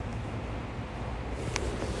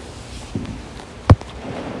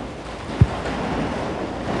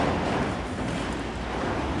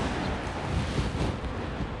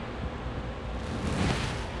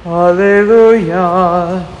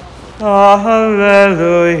Alleluia,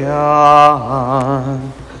 Alleluia,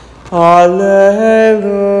 Alleluia,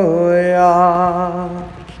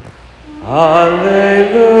 Alleluia,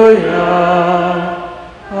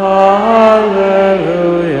 Alleluia,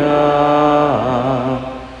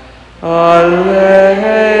 Alleluia.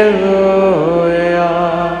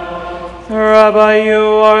 Rabbi, you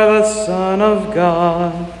are the Son of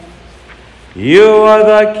God. You are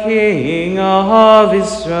the King of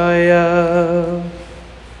Israel.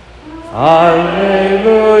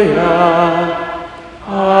 Alleluia,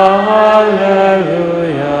 Alleluia,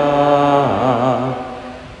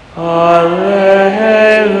 Alleluia.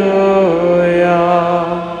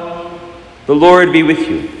 The Lord be with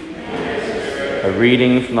you. A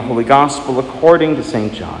reading from the Holy Gospel according to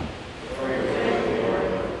St. John.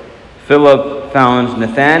 Philip found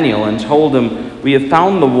Nathanael and told him, "We have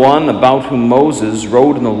found the one about whom Moses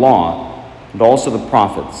wrote in the law, and also the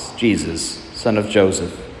prophets, Jesus, son of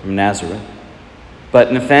Joseph, from Nazareth."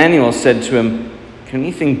 But Nathanael said to him, "Can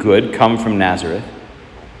anything good come from Nazareth?"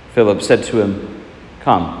 Philip said to him,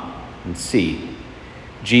 "Come and see."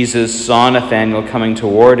 Jesus saw Nathanael coming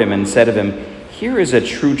toward him and said of him, "Here is a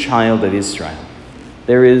true child of Israel.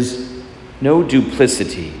 There is no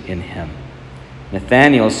duplicity in him."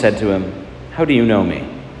 Nathanael said to him, "How do you know me?"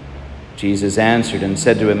 Jesus answered and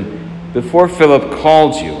said to him, "Before Philip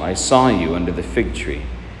called you, I saw you under the fig tree."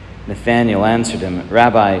 Nathanael answered him,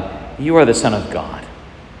 "Rabbi, you are the Son of God.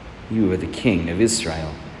 You are the King of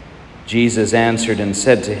Israel." Jesus answered and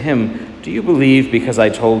said to him, "Do you believe because I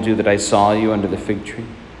told you that I saw you under the fig tree?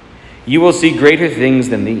 You will see greater things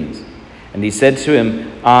than these." And he said to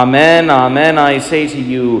him, "Amen, amen, I say to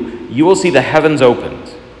you, you will see the heavens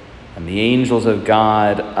opened, and the angels of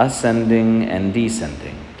God ascending and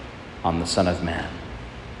descending on the Son of Man."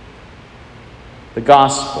 The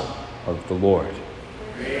Gospel of the Lord.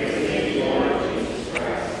 Praise to you, Lord Jesus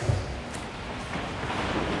Christ.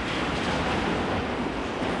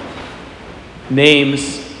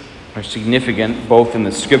 Names are significant both in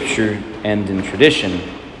the Scripture and in tradition.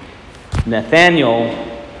 Nathanael,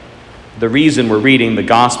 the reason we're reading the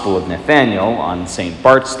Gospel of Nathanael on St.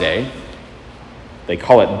 Bart's Day, they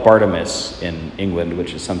call it Bartimus in England,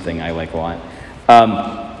 which is something I like a lot,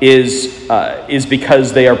 is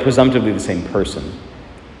because they are presumptively the same person.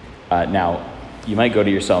 Now, you might go to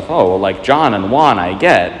yourself, "Oh, well, like John and Juan, I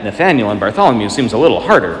get. Nathanael and Bartholomew seems a little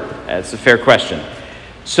harder." That's a fair question.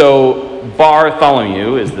 So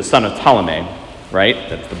Bartholomew is the son of Ptolemy, right?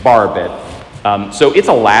 That's the bar bit. So it's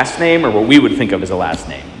a last name, or what we would think of as a last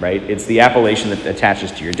name, right? It's the appellation that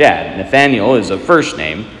attaches to your dad. Nathanael is a first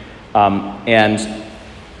name, and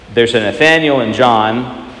there's a Nathanael and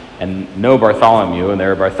John, and no Bartholomew, and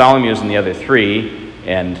there are Bartholomews in the other three,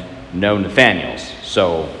 and no Nathaniels.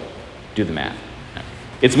 So do the math.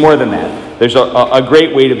 It's more than that. There's a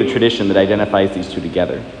great weight of the tradition that identifies these two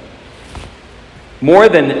together. More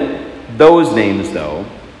than those names, though,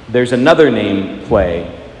 there's another name play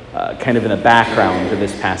kind of in the background to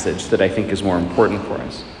this passage that I think is more important for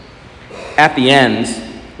us. At the end,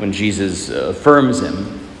 when Jesus affirms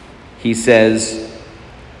him, he says,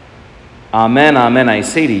 "Amen, amen, I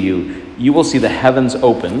say to you, you will see the heavens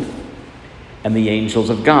opened and the angels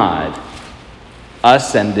of God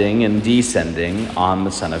ascending and descending on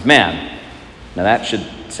the Son of Man." Now that should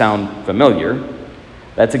sound familiar.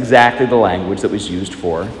 That's exactly the language that was used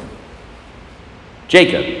for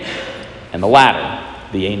Jacob and the ladder,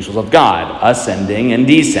 the angels of God ascending and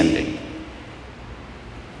descending.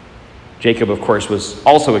 Jacob, of course, was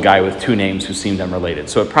also a guy with two names who seemed unrelated,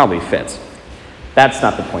 so it probably fits. That's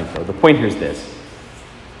not the point, though. The point here is this.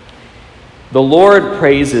 The Lord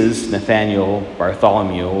praises Nathanael,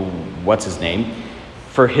 Bartholomew, what's his name,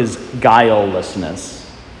 for his guilelessness.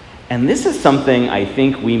 And this is something I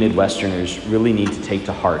think we Midwesterners really need to take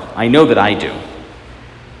to heart. I know that I do.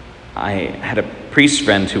 I had a priest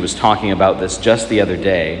friend who was talking about this just the other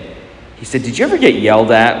day. He said, "Did you ever get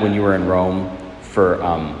yelled at when you were in Rome for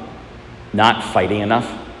not fighting enough?"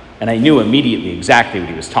 And I knew immediately exactly what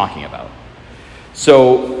he was talking about.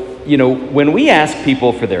 So, when we ask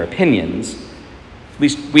people for their opinions, at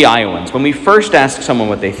least we Iowans, when we first ask someone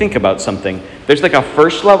what they think about something, there's like a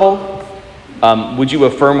first level, would you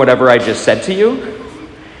affirm whatever I just said to you?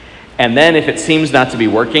 And then if it seems not to be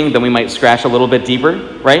working, then we might scratch a little bit deeper,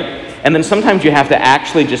 right? And then sometimes you have to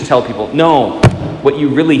actually just tell people, no, what you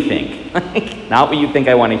really think, not what you think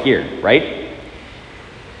I want to hear, right?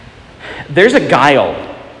 There's a guile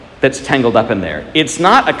that's tangled up in there. It's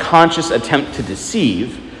not a conscious attempt to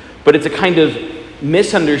deceive, but it's a kind of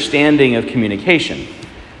misunderstanding of communication.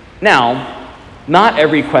 Now, not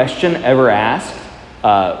every question ever asked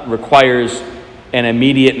requires an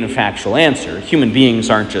immediate and factual answer. Human beings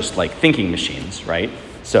aren't just like thinking machines, right?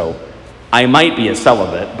 So I might be a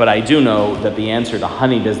celibate, but I do know that the answer to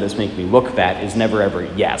honey, does this make me look fat, is never ever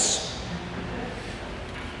yes.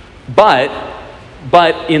 But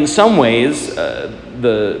in some ways,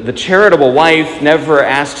 the charitable wife never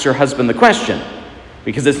asks her husband the question,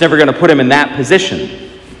 because it's never going to put him in that position.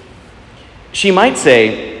 She might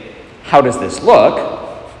say, how does this look?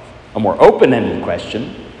 A more open-ended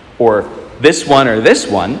question. Or this one or this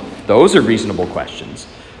one. Those are reasonable questions.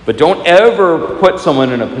 But don't ever put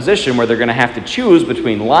someone in a position where they're going to have to choose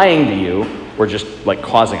between lying to you or just like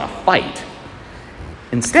causing a fight.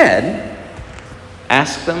 Instead,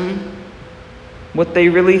 ask them what they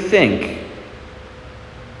really think.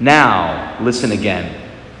 Now, listen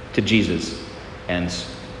again to Jesus and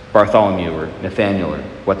Bartholomew or Nathaniel or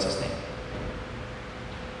what's his name.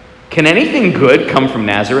 Can anything good come from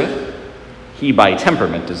Nazareth? He by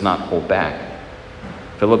temperament does not hold back.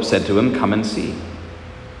 Philip said to him, come and see.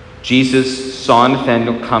 Jesus saw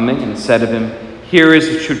Nathanael coming and said of him, here is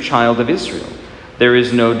a true child of Israel. There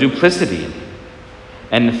is no duplicity in him.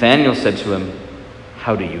 And Nathanael said to him,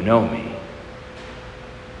 how do you know me?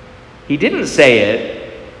 He didn't say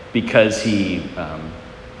it because he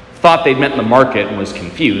thought they'd met in the market and was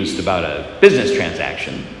confused about a business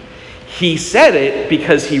transaction. He said it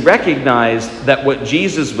because he recognized that what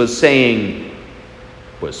Jesus was saying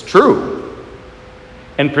was true.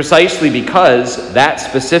 And precisely because that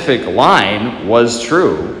specific line was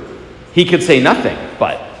true, he could say nothing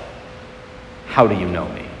but, how do you know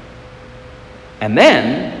me? And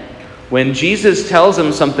then, when Jesus tells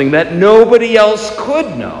him something that nobody else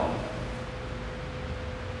could know,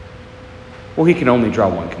 well, he can only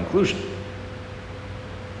draw one conclusion.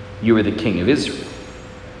 You are the King of Israel.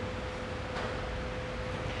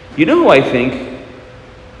 You know who I think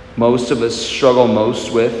most of us struggle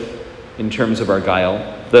most with in terms of our guile?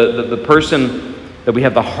 The person that we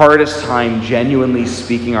have the hardest time genuinely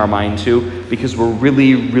speaking our mind to because we're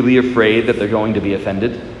really, really afraid that they're going to be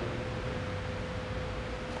offended?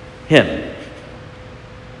 Him.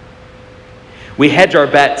 We hedge our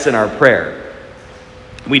bets in our prayer.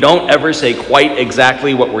 We don't ever say quite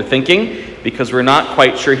exactly what we're thinking because we're not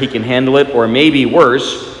quite sure he can handle it, or maybe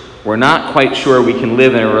worse, we're not quite sure we can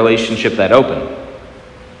live in a relationship that open.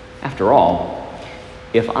 After all,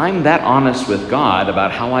 if I'm that honest with God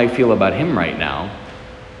about how I feel about him right now,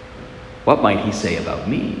 what might he say about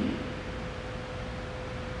me?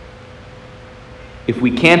 If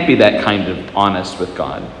we can't be that kind of honest with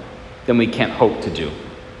God, then we can't hope to do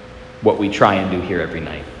what we try and do here every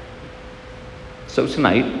night. So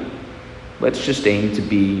tonight, let's just aim to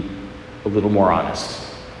be a little more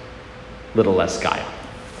honest, a little less guile.